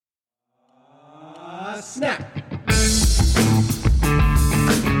snap.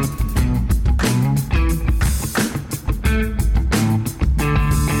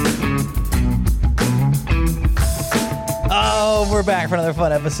 Oh, we're back for another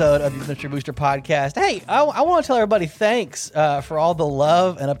fun episode of the Mr. Booster podcast. Hey, I want to tell everybody thanks for all the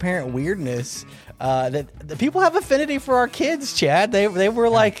love and apparent weirdness that people have affinity for our kids, Chad. They were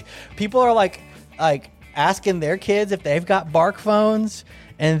like, people are like asking their kids if they've got bark phones.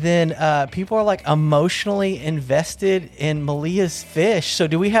 And then people are like emotionally invested in Malia's fish. So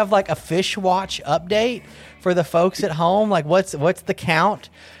do we have like a fish watch update for the folks at home? Like what's the count?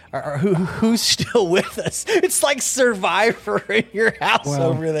 Or who's still with us? It's like Survivor in your house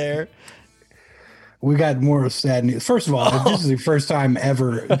over there. We got more sad news. First of all, if this is the first time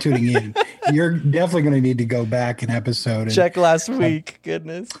ever tuning in, you're definitely going to need to go back an episode and check last week.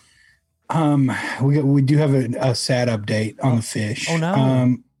 Goodness. We do have a sad update on the fish. Oh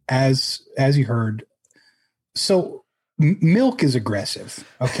no. As you heard, so Milk is aggressive.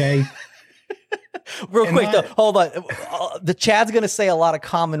 Okay. Real quick though, hold on. The Chad's going to say a lot of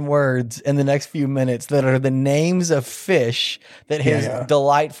common words in the next few minutes that are the names of fish that his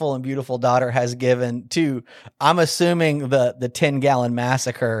delightful and beautiful daughter has given to, I'm assuming the 10-gallon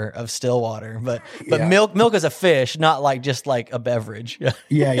massacre of Stillwater, but milk is a fish, not like just like a beverage.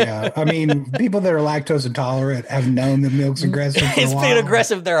 Yeah. I mean, people that are lactose intolerant have known that milk's aggressive. It's been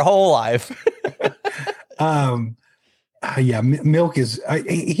aggressive their whole life. Milk is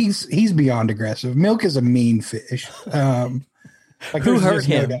he's beyond aggressive. Milk is a mean fish. Like who hurt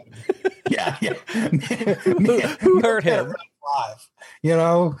him? Who hurt him? You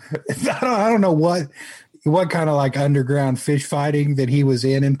know, I don't know what kind of like underground fish fighting that he was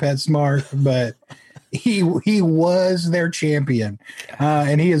in PetSmart, but he was their champion,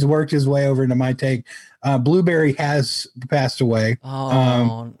 and he has worked his way over into my take. Blueberry has passed away.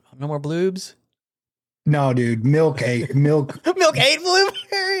 Oh, no more bloobs. No, dude, Milk ate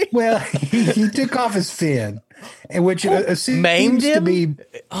Blueberry. Well, he took off his fin, and which maimed him. To be.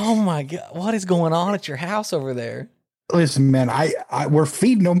 Oh my God, what is going on at your house over there? Listen, man, we're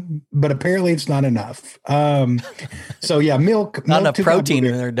feeding them, but apparently it's not enough. So yeah, Milk not enough protein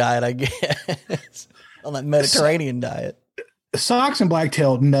in their diet, I guess, on that Mediterranean diet. Sox and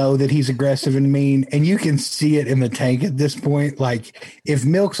Blacktail know that he's aggressive and mean, and you can see it in the tank at this point. Like, if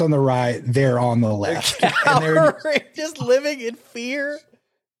Milk's on the right, they're on the left. And they're just living in fear.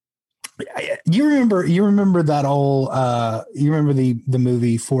 You remember that old you remember the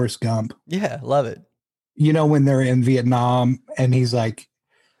movie Forrest Gump? Yeah, love it. You know, when they're in Vietnam and he's like,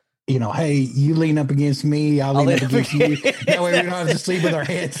 you know, hey, you lean up against me, I'll lean up against you. That way we don't have to sleep with our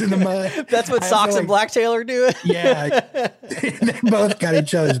heads in the mud. That's what Sox and Blacktail are doing? Yeah. They both got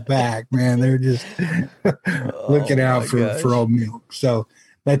each other's back, man. They're just looking out for old Milk. So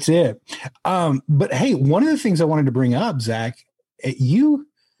that's it. But hey, one of the things I wanted to bring up, Zach, we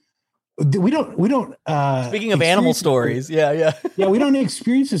don't speaking of animal stories, yeah, we don't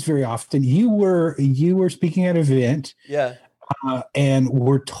experience this very often. You were speaking at an event, and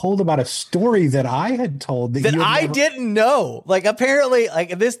we're told about a story that I had told that I didn't know. Like, apparently,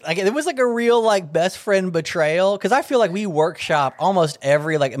 like this, like it was like a real like best friend betrayal, because I feel like we workshop almost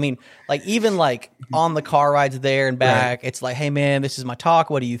every even on the car rides there and back. Right. It's like, hey man, this is my talk.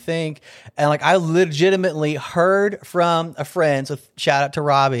 What do you think? And like I legitimately heard from a friend. So shout out to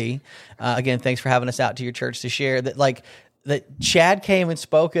Robbie. Again, thanks for having us out to your church to share that. That Chad came and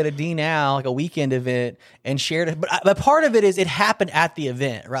spoke at a D Now, like a weekend event, and shared it. But part of it is it happened at the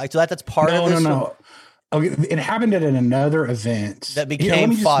event, right? So that's part of this. No. Okay, it happened at another event that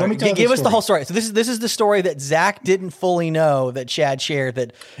became fodder. Give us the whole story. So this is the story that Zach didn't fully know that Chad shared.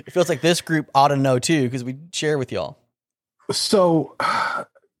 That it feels like this group ought to know too, because we share with y'all. So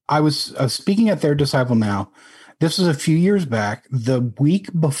I was speaking at their Disciple Now. This was a few years back. The week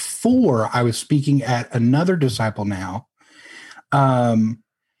before, I was speaking at another Disciple Now. And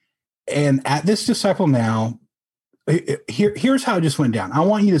at this Disciple Now, here's how it just went down. I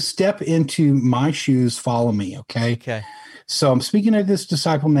want you to step into my shoes, follow me, okay? Okay. So I'm speaking at this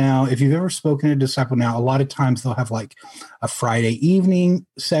Disciple Now. If you've ever spoken at Disciple Now, a lot of times they'll have like a Friday evening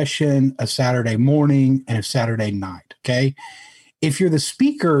session, a Saturday morning, and a Saturday night, okay? If you're the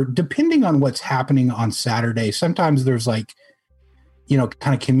speaker, depending on what's happening on Saturday, sometimes there's like, you know,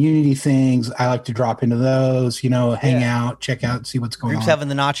 kind of community things. I like to drop into those, hang out, check out, see what's going on. Groups having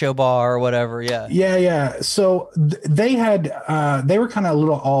the nacho bar or whatever. Yeah. Yeah. So they were kind of a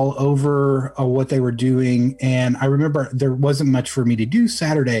little all over what they were doing. And I remember there wasn't much for me to do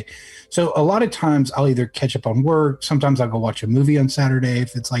Saturday. So a lot of times I'll either catch up on work. Sometimes I'll go watch a movie on Saturday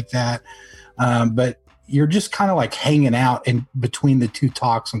if it's like that. But you're just kind of like hanging out in between the two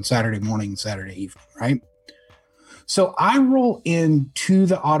talks on Saturday morning and Saturday evening, right? So I roll into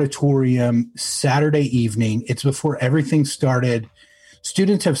the auditorium Saturday evening. It's before everything started.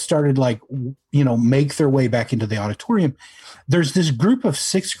 Students have started make their way back into the auditorium. There's this group of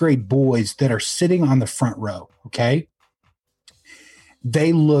 6th grade boys that are sitting on the front row. Okay.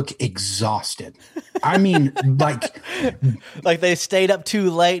 They look exhausted. I mean, like they stayed up too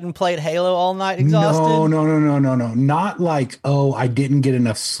late and played Halo all night exhausted? No. Not like, oh, I didn't get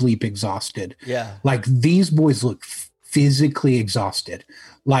enough sleep exhausted. Yeah. Like these boys look physically exhausted.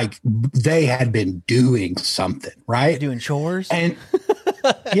 Like they had been doing something, right? Doing chores? And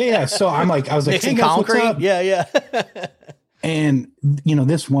yeah. So I was like, mixing hey guys, concrete? what's up? Yeah. And,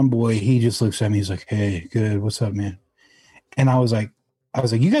 this one boy, he just looks at me. He's like, hey, good. What's up, man? And I was like,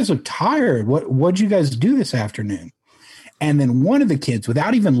 you guys look tired. What'd you guys do this afternoon? And then one of the kids,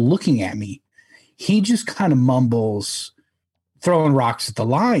 without even looking at me, he just kind of mumbles, throwing rocks at the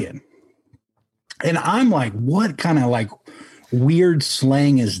lion. And I'm like, what kind of weird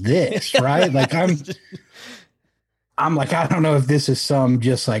slang is this? Right? I'm like, I don't know if this is some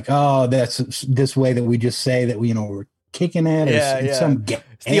just that's this way that we just say that we're kicking it, or some game,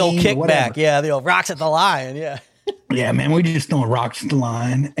 it's the old kickback. Whatever. Yeah. The old rocks at the lion. Yeah. Yeah, man, we just throwing rocks at the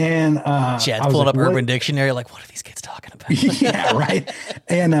line. And Chad's pulling up Urban Dictionary, like, what are these kids talking about? Yeah, right.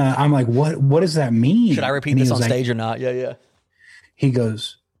 And I'm like, what does that mean? Should I repeat this on stage or not? Yeah. He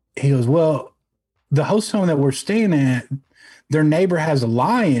goes, well, the host home that we're staying at, their neighbor has a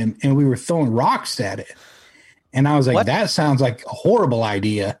lion, and we were throwing rocks at it. And I was like, that sounds like a horrible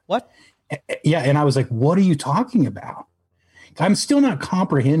idea. What? Yeah, and I was like, what are you talking about? I'm still not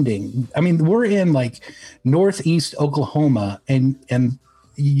comprehending. I mean, we're in northeast Oklahoma, and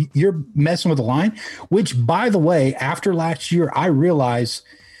you're messing with the lion, which, by the way, after last year, I realized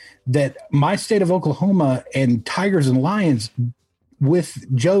that my state of Oklahoma and tigers and lions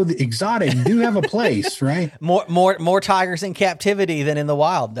with Joe the Exotic do have a place, right? More tigers in captivity than in the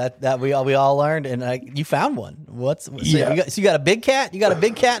wild. That we all learned, and you found one. You got a big cat? You got a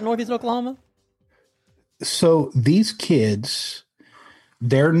big cat in northeast Oklahoma? So these kids,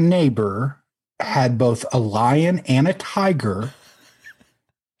 their neighbor had both a lion and a tiger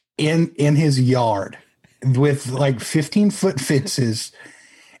in his yard with 15-foot fences.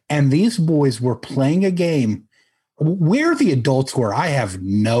 And these boys were playing a game. Where the adults were, I have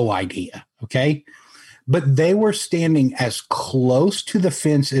no idea. Okay. But they were standing as close to the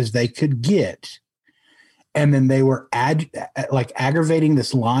fence as they could get. And then they were aggravating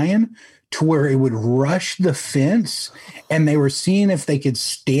this lion to where it would rush the fence, and they were seeing if they could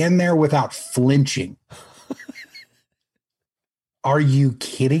stand there without flinching. Are you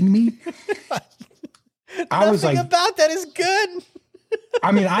kidding me? I was like, about that is good.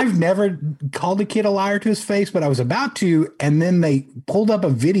 I mean, I've never called a kid a liar to his face, but I was about to, and then they pulled up a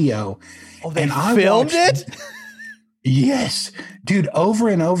video. Oh, they filmed it? Yes, dude, over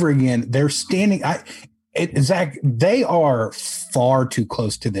and over again. They're standing. Zach, they are far too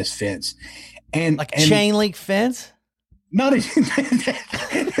close to this fence, and chain link fence. Not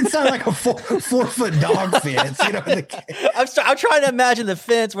it's not like a 4-foot dog fence. I'm trying to imagine the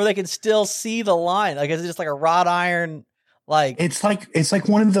fence where they can still see the line. Is it just like a wrought iron? It's like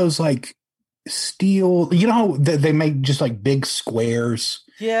one of those steel. They make just big squares.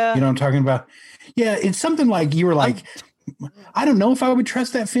 Yeah, you know what I'm talking about. Yeah, it's something like you were like. I don't know if I would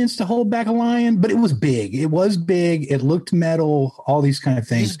trust that fence to hold back a lion, but it was big. It was big. It looked metal, all these kind of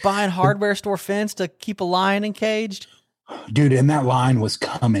things. Just buying hardware store fence to keep a lion encaged? Dude, and that line was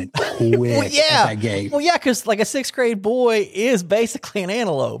coming quick. Well, yeah. At that gate. Well, yeah, because a 6th grade boy is basically an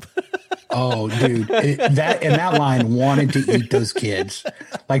antelope. Oh, dude. That line wanted to eat those kids.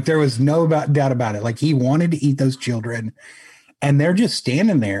 There was no doubt about it. He wanted to eat those children. And they're just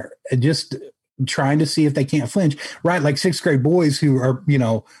standing there, just trying to see if they can't flinch, right? 6th grade boys who are,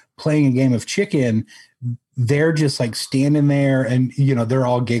 playing a game of chicken, they're just standing there and, they're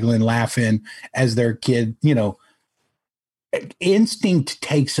all giggling, laughing as their kid, instinct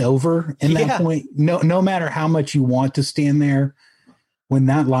takes over in that point. No matter how much you want to stand there, when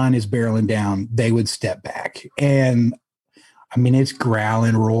that line is barreling down, they would step back. And I mean, it's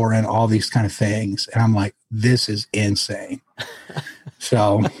growling, roaring, all these kind of things. And I'm like, this is insane.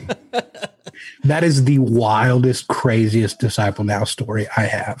 So that is the wildest, craziest Disciple Now story I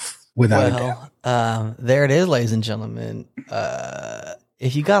have, without a doubt. There it is, ladies and gentlemen.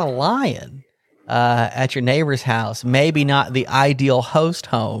 If you got a lion at your neighbor's house, maybe not the ideal host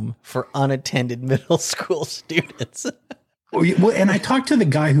home for unattended middle school students. Well, and I talked to the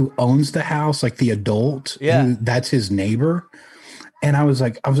guy who owns the house, the adult, that's his neighbor. And I was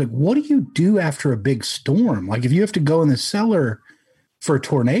like, what do you do after a big storm? Like if you have to go in the cellar for a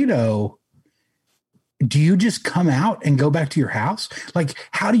tornado, do you just come out and go back to your house? Like,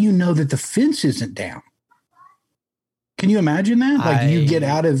 how do you know that the fence isn't down? Can you imagine that? Like you get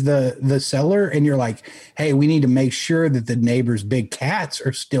out of the cellar and you're like, hey, we need to make sure that the neighbor's big cats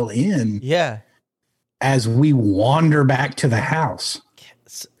are still in. Yeah. As we wander back to the house.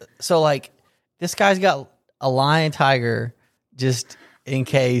 So like this guy's got a lion tiger just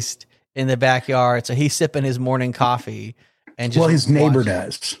encased in the backyard. So he's sipping his morning coffee and just his neighbor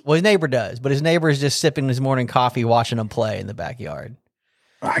does. Well, his neighbor does, but his neighbor is just sipping his morning coffee, watching him play in the backyard.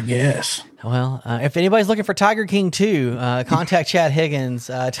 I guess. Well, if anybody's looking for Tiger King 2, contact Chad Higgins,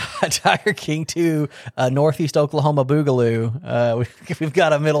 Tiger King 2, Northeast Oklahoma Boogaloo. We've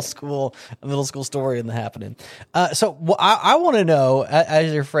got a middle school story in the happening. So I want to know,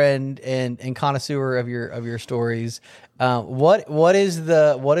 as your friend and connoisseur of your stories, what is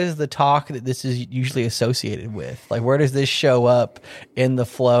the talk that this is usually associated with? Like, where does this show up in the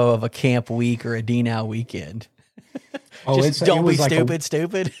flow of a camp week or a DNOW weekend? Don't be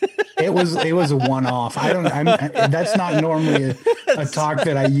stupid. It was a one-off. That's not normally a talk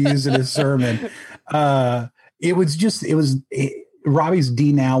that I use in a sermon. Robbie's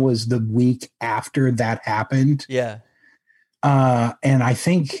DNOW was the week after that happened. Yeah. And I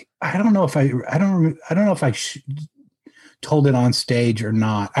think, I don't know if I told it on stage or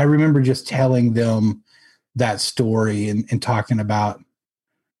not. I remember just telling them that story and talking about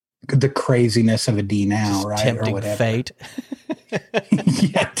the craziness of a DNOW, right? Tempting or whatever. Fate.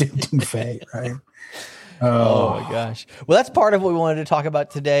 Yeah, tempting fate, right? Oh my gosh. Well, that's part of what we wanted to talk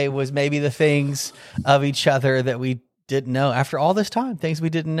about today was maybe the things of each other that we didn't know after all this time, things we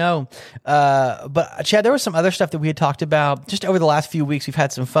didn't know. But Chad, there was some other stuff that we had talked about just over the last few weeks. We've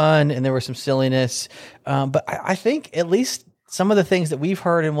had some fun and there was some silliness. But I think at least some of the things that we've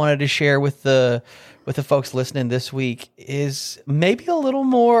heard and wanted to share with the folks listening this week is maybe a little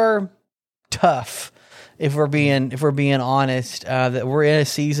more tough. If we're being honest, that we're in a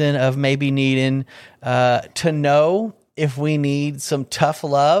season of maybe needing to know if we need some tough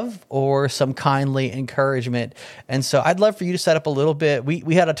love or some kindly encouragement. And so I'd love for you to set up a little bit.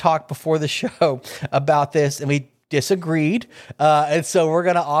 We had a talk before the show about this and we disagreed. And so we're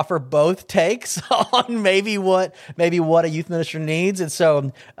going to offer both takes on maybe what a youth minister needs. And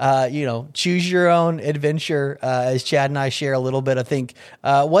so, choose your own adventure, as Chad and I share a little bit. I think,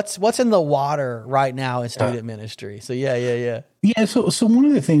 what's in the water right now in student ministry. So yeah. Yeah. So one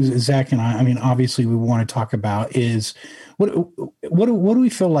of the things that Zach and I mean, obviously we want to talk about is what do we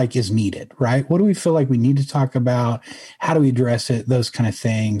feel like is needed, right? What do we feel like we need to talk about? How do we address it? Those kind of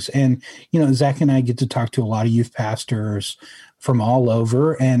things. And, Zach and I get to talk to a lot of youth pastors from all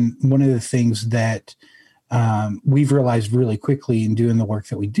over. And one of the things that we've realized really quickly in doing the work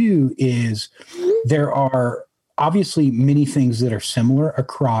that we do is there are obviously many things that are similar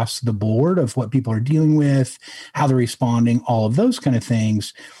across the board of what people are dealing with, how they're responding, all of those kind of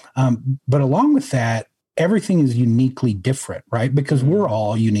things. But along with that, everything is uniquely different, right? Because we're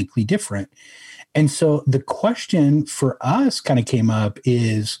all uniquely different. And so the question for us kind of came up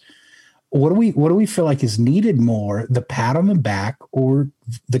is, what do we feel like is needed more, the pat on the back or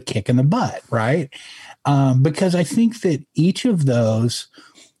the kick in the butt, right? Because I think that each of those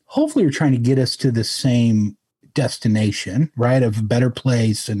hopefully are trying to get us to the same destination, right? Of a better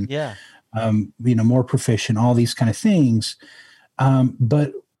place and, more proficient, all these kind of things.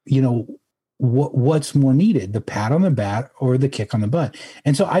 But, what's more needed, the pat on the back or the kick on the butt?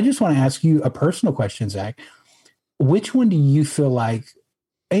 And so I just want to ask you a personal question, Zach. Which one do you feel like,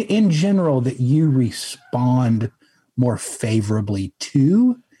 in general, that you respond more favorably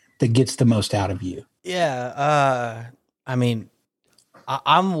to, that gets the most out of you? Yeah.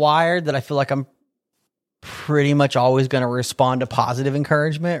 I'm wired that I feel like I'm pretty much always going to respond to positive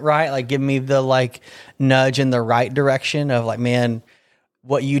encouragement, right? Like give me the nudge in the right direction of man,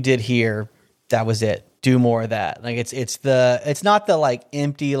 what you did here, that was it. Do more of that. Like it's not the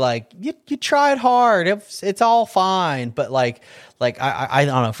empty, you tried hard. It's all fine. But I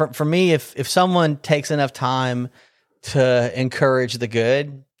don't know. For me, if someone takes enough time to encourage the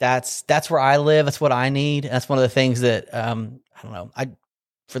good, that's where I live. That's what I need. And that's one of the things that, I don't know.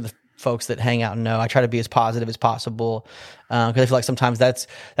 For the folks that hang out and know, I try to be as positive as possible. Cause I feel like sometimes that's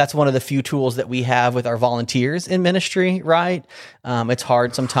one of the few tools that we have with our volunteers in ministry, right? It's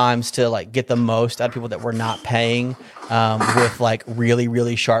hard sometimes to get the most out of people that we're not paying, with really,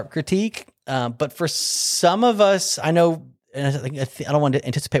 really sharp critique. But for some of us, I know, and I don't want to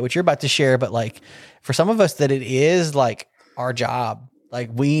anticipate what you're about to share, but for some of us that it is our job,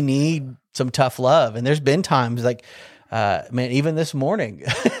 we need some tough love. And there's been times man, even this morning,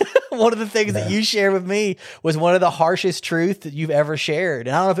 one of the things that you shared with me was one of the harshest truths that you've ever shared.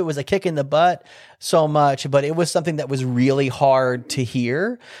 And I don't know if it was a kick in the butt so much, but it was something that was really hard to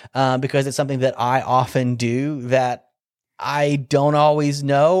hear because it's something that I often do that I don't always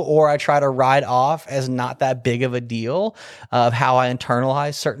know, or I try to write off as not that big of a deal of how I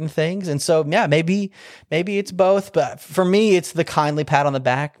internalize certain things. And so, yeah, maybe it's both, but for me, it's the kindly pat on the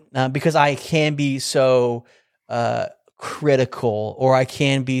back because I can be so critical, or I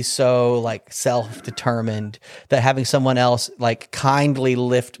can be so like self-determined that having someone else like kindly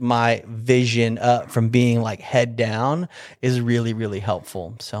lift my vision up from being like head down is really, really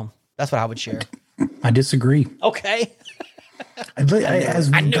helpful. So that's what I would share. I disagree. Okay. I knew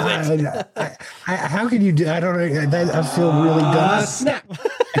it. How can you do? I don't know. I feel really dumb. Snap.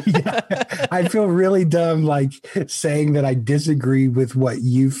 Yeah, I feel really dumb, like saying that I disagree with what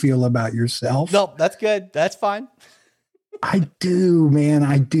you feel about yourself. Nope, that's good. That's fine. I do, man.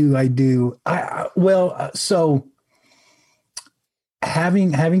 I do. So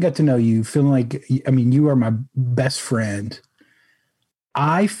having got to know you, feeling like, I mean, you are my best friend.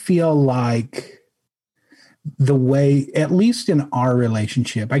 I feel like the way, at least in our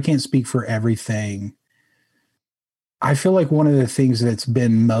relationship, I can't speak for everything. I feel like one of the things that's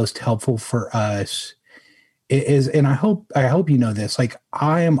been most helpful for us is, and I hope you know this, like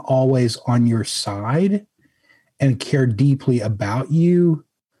I am always on your side and care deeply about you.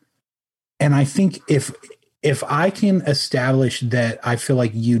 And I think if I can establish that I feel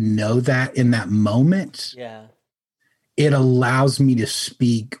like you know that in that moment, yeah, it allows me to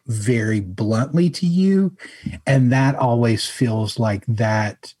speak very bluntly to you. And that always feels like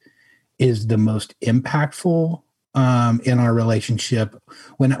that is the most impactful in our relationship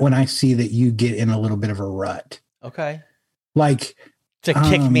when I see that you get in a little bit of a rut. Okay. Like to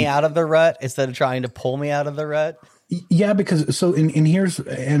kick me out of the rut instead of trying to pull me out of the rut. Yeah, because so and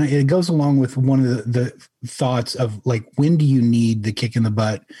it goes along with one of the thoughts of like, when do you need the kick in the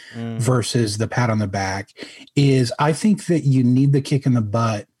butt versus the pat on the back, is I think that you need the kick in the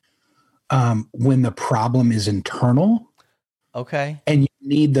butt when the problem is internal. Okay. And you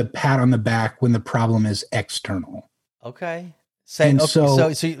need the pat on the back when the problem is external. Okay. So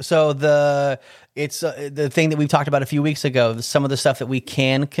the thing that we've talked about a few weeks ago, some of the stuff that we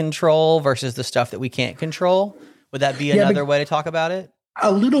can control versus the stuff that we can't control. Would that be another way to talk about it?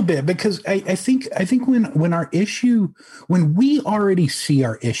 A little bit, because I think when our issue, when we already see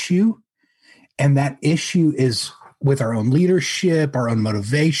our issue, and that issue is with our own leadership, our own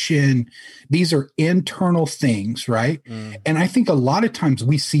motivation, these are internal things, right? And I think a lot of times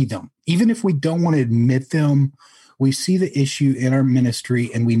we see them, even if we don't want to admit them. We see the issue in our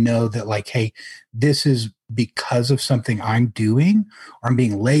ministry and we know that like, hey, this is because of something I'm doing or I'm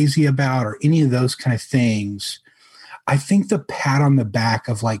being lazy about or any of those kind of things. I think the pat on the back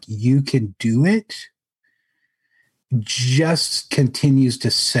of like, you can do it, just continues to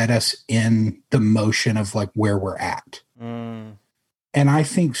set us in the motion of like where we're at. And I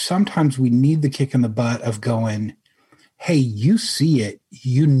think sometimes we need the kick in the butt of going, hey, you see it,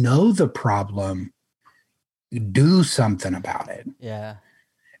 you know the problem, do something about it. Yeah.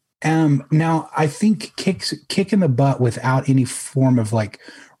 Now I think kick in the butt without any form of like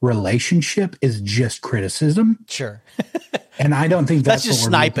relationship is just criticism. Sure. And I don't think that's just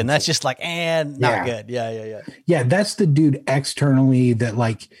sniping. That's just like, not good. Yeah. Yeah. That's the dude externally that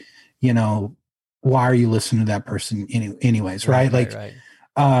like, you know, why are you listening to that person anyways? Right.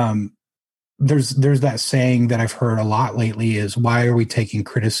 There's that saying that I've heard a lot lately is, why are we taking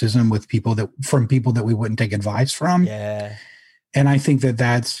criticism from people that we wouldn't take advice from? Yeah. And I think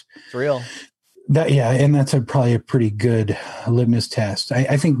that's it's real. And that's probably a pretty good litmus test.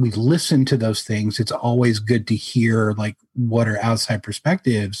 I think we listen to those things. It's always good to hear like what are outside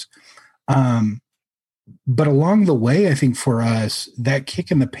perspectives. But along the way, I think for us, that kick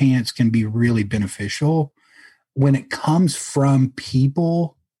in the pants can be really beneficial when it comes from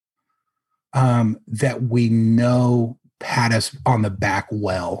people that we know pat us on the back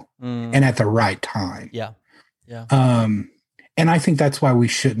well and at the right time. Yeah. And I think that's why we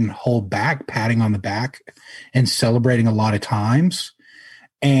shouldn't hold back patting on the back and celebrating a lot of times.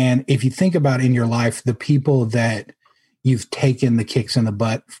 And if you think about in your life, the people that you've taken the kicks in the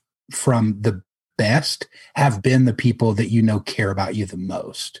butt from the best have been the people that you know care about you the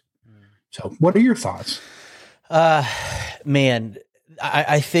most. So what are your thoughts? Man,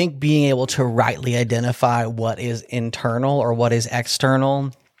 I think being able to rightly identify what is internal or what is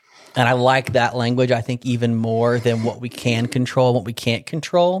external, and I like that language, I think, even more than what we can control, what we can't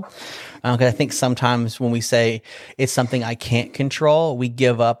control. Because I think sometimes when we say it's something I can't control, we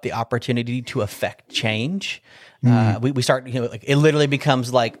give up the opportunity to affect change. We start, like it literally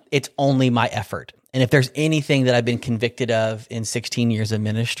becomes like it's only my effort. And if there's anything that I've been convicted of in 16 years of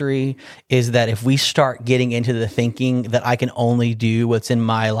ministry, is that if we start getting into the thinking that I can only do what's in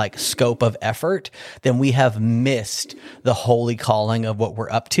my like scope of effort, then we have missed the holy calling of what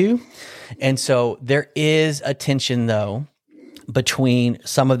we're up to. And so there is a tension though between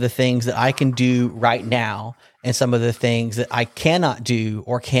some of the things that I can do right now and some of the things that I cannot do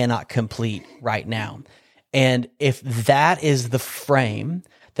or cannot complete right now. And if that is the frame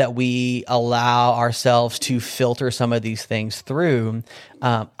that we allow ourselves to filter some of these things through,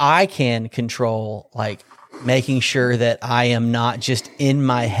 I can control like making sure that I am not just in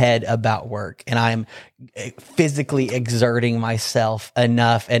my head about work and I'm physically exerting myself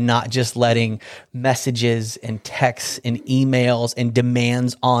enough and not just letting messages and texts and emails and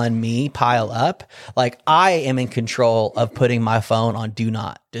demands on me pile up. Like I am in control of putting my phone on do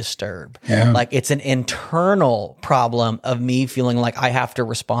not disturb. Yeah. Like it's an internal problem of me feeling like I have to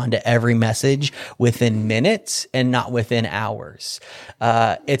respond to every message within minutes and not within hours.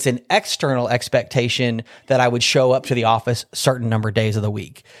 It's an external expectation that I would show up to the office a certain number of days of the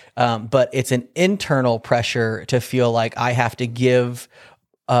week. But it's an internal pressure to feel like I have to give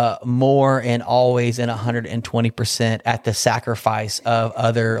more and always and 120% at the sacrifice of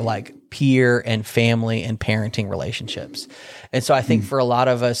other like peer and family and parenting relationships. And so I think for a lot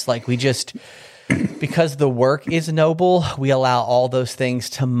of us, like we just, because the work is noble, we allow all those things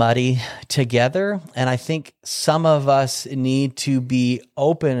to muddy together. And I think some of us need to be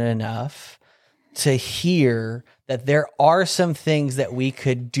open enough to hear that there are some things that we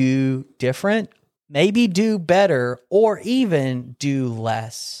could do different, maybe do better, or even do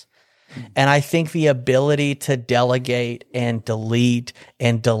less. And I think the ability to delegate and delete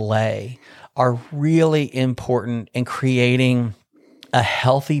and delay are really important in creating a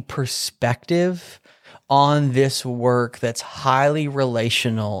healthy perspective on this work that's highly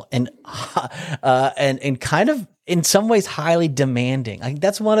relational and kind of in some ways highly demanding. Like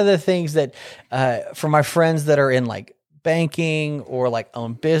that's one of the things that for my friends that are in like banking or like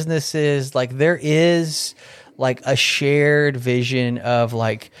own businesses, like there is like a shared vision of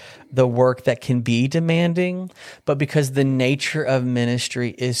like the work that can be demanding, but because the nature of ministry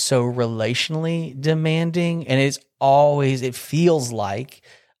is so relationally demanding and it feels like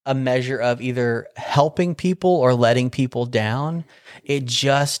a measure of either helping people or letting people down, it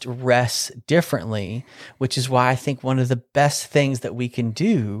just rests differently, which is why I think one of the best things that we can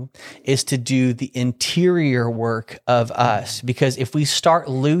do is to do the interior work of us. Because if we start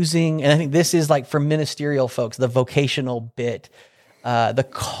losing, and I think this is like for ministerial folks, the vocational bit, the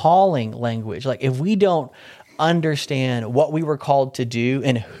calling language, like if we don't understand what we were called to do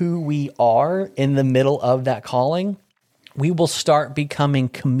and who we are in the middle of that calling, we will start becoming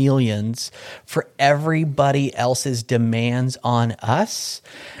chameleons for everybody else's demands on us.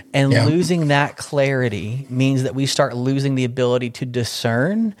 And losing that clarity means that we start losing the ability to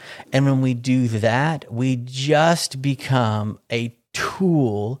discern. And when we do that, we just become a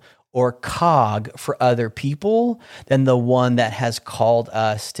tool or cog for other people than the one that has called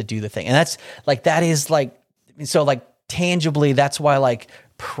us to do the thing. And that's like, that is like, so like tangibly, that's why like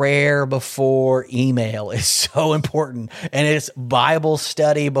prayer before email is so important, and it's Bible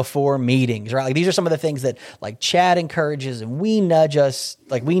study before meetings, right? Like these are some of the things that like Chad encourages and we nudge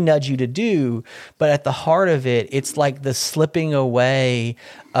you to do, but at the heart of it, it's like the slipping away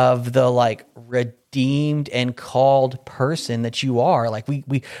of the like redeemed and called person that you are. Like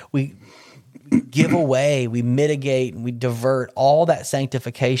we give away, we mitigate, and we divert all that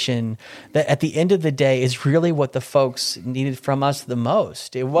sanctification that at the end of the day is really what the folks needed from us the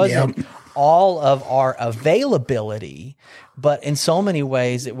most. It wasn't all of our availability, but in so many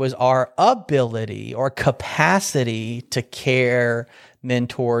ways it was our ability or capacity to care,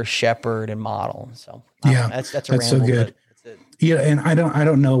 mentor, shepherd, and model. So that's so good. Yeah, and I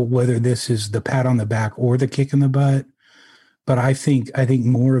don't know whether this is the pat on the back or the kick in the butt. But I think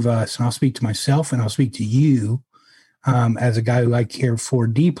more of us, and I'll speak to myself and I'll speak to you as a guy who I care for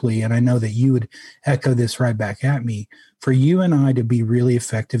deeply, and I know that you would echo this right back at me. For you and I to be really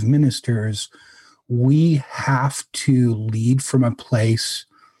effective ministers, we have to lead from a place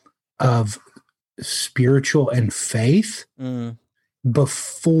of spiritual and faith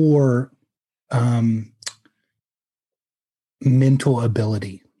before mental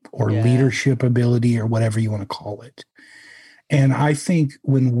ability or leadership ability or whatever you want to call it. And I think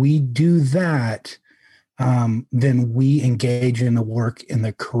when we do that, then we engage in the work in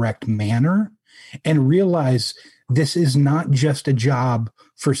the correct manner and realize this is not just a job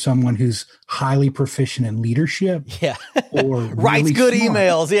for someone who's highly proficient in leadership. Yeah. Or writes really good smart.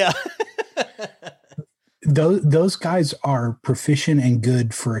 emails. Yeah. those guys are proficient and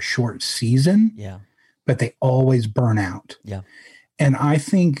good for a short season, Yeah. but they always burn out. Yeah. And I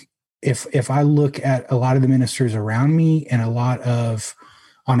think if I look at a lot of the ministers around me and a lot of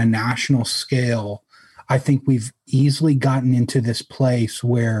on a national scale, I think we've easily gotten into this place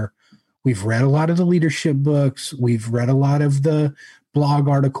where we've read a lot of the leadership books, we've read a lot of the blog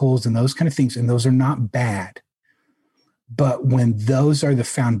articles and those kind of things, and those are not bad. But when those are the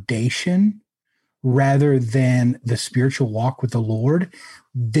foundation rather than the spiritual walk with the Lord,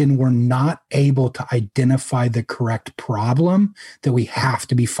 then we're not able to identify the correct problem that we have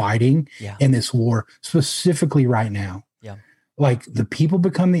to be fighting in this war, specifically right now. Yeah. Like the people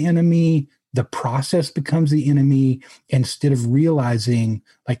become the enemy, the process becomes the enemy, instead of realizing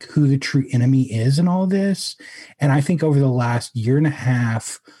like who the true enemy is in all this. And I think over the last year and a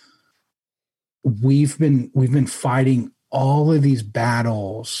half, we've been fighting all of these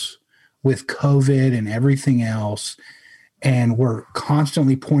battles with COVID and everything else. And we're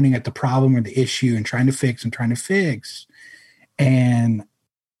constantly pointing at the problem or the issue and trying to fix. And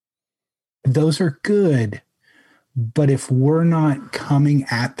those are good. But if we're not coming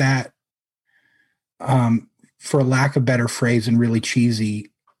at that, for lack of a better phrase and really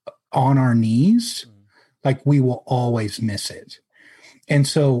cheesy, on our knees, like we will always miss it. And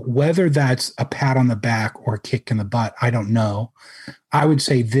so whether that's a pat on the back or a kick in the butt, I don't know. I would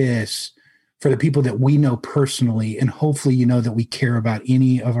say this for the people that we know personally, and hopefully you know that we care about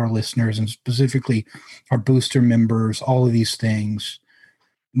any of our listeners and specifically our booster members, all of these things.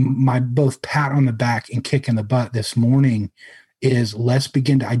 My both pat on the back and kick in the butt this morning is let's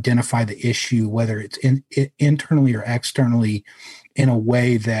begin to identify the issue, whether it's internally or externally, in a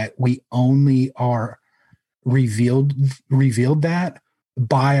way that we only are revealed that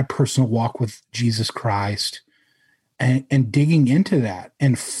by a personal walk with Jesus Christ, and digging into that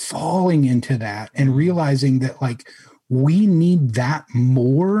and falling into that and realizing that like we need that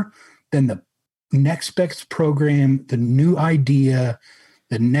more than the next best program, the new idea,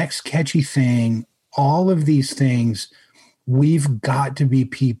 the next catchy thing, all of these things. We've got to be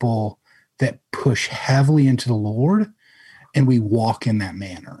people that push heavily into the Lord and we walk in that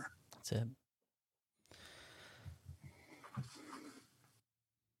manner. That's it.